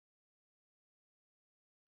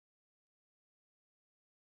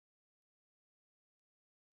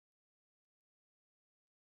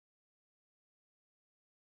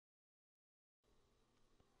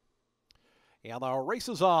And the race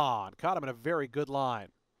is on. Caught him in a very good line.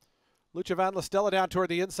 Lucha Van La Stella down toward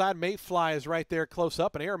the inside. Mayfly is right there close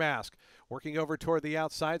up. An Air Mask working over toward the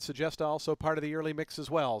outside. Suggesta also part of the early mix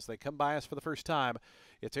as well as they come by us for the first time.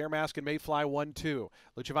 It's Air Mask and Mayfly 1-2.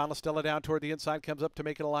 Lucha Van La Stella down toward the inside, comes up to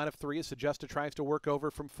make it a line of 3 as Suggesta tries to work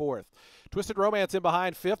over from 4th. Twisted Romance in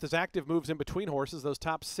behind 5th as Active moves in between horses. Those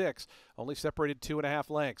top 6 only separated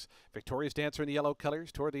 2.5 lengths. Victorious Dancer in the yellow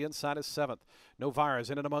colors toward the inside is 7th. Novara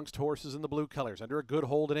is in and amongst horses in the blue colors under a good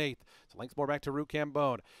hold in 8th. It's a length more back to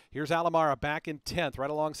Rucambone. Here's Alamara back in 10th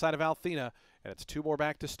right alongside of Althena. And it's 2 more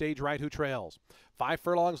back to Stage Right, who trails. 5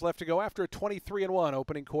 furlongs left to go after a 23-1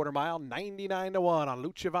 opening quarter mile, 99-1 on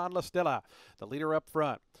Lucha Van La Stella, the leader up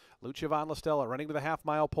front. Lucha Van La Stella running to the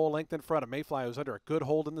half-mile pole length in front of Mayfly, who's under a good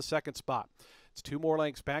hold in the second spot. It's 2 more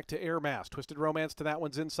lengths back to Air Mass. Twisted Romance to that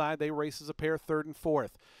one's inside. They race as a pair, 3rd and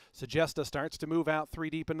 4th. Suggesta starts to move out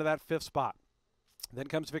 3 deep into that 5th spot. Then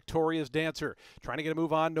comes Victoria's Dancer, trying to get a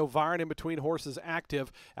move on. Novarin in between horses Active.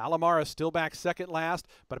 Alamara still back second last,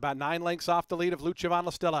 but about 9 lengths off the lead of Lucha Van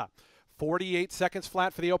La Stella. 48 seconds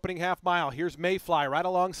flat for the opening half mile. Here's Mayfly right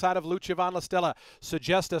alongside of Lucha Van La Stella.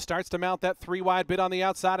 Suggesta starts to mount that 3-wide bid on the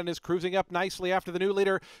outside and is cruising up nicely after the new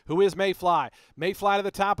leader, who is Mayfly. Mayfly to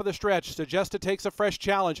the top of the stretch. Suggesta takes a fresh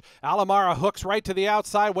challenge. Alamara hooks right to the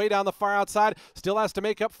outside, way down the far outside. Still has to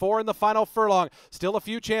make up 4 in the final furlong. Still a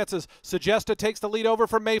few chances. Suggesta takes the lead over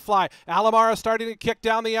from Mayfly. Alamara starting to kick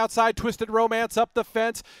down the outside. Twisted Romance up the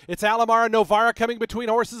fence. It's Alamara, Novara coming between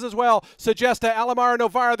horses as well. Suggesta, Alamara,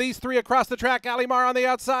 Novara, these 3 across the track. Alamara on the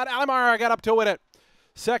outside. Alamara got up to win it.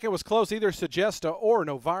 Second was close. Either Suggesta or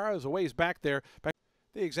Novara is a ways back there. The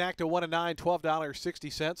exacta 1-9,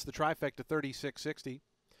 $12.60. The trifecta $36.60.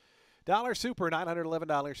 Dollar Super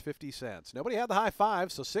 $911.50. Nobody had the high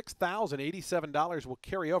five, so $6,087 will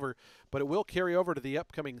carry over, but it will carry over to the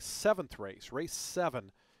upcoming 7th race, race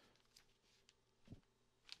 7.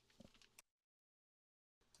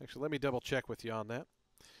 Actually, let me double check with you on that.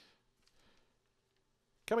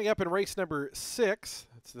 Coming up in race number 6,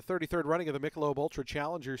 it's the 33rd running of the Michelob Ultra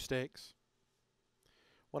Challenger Stakes.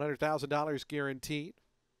 $100,000 guaranteed.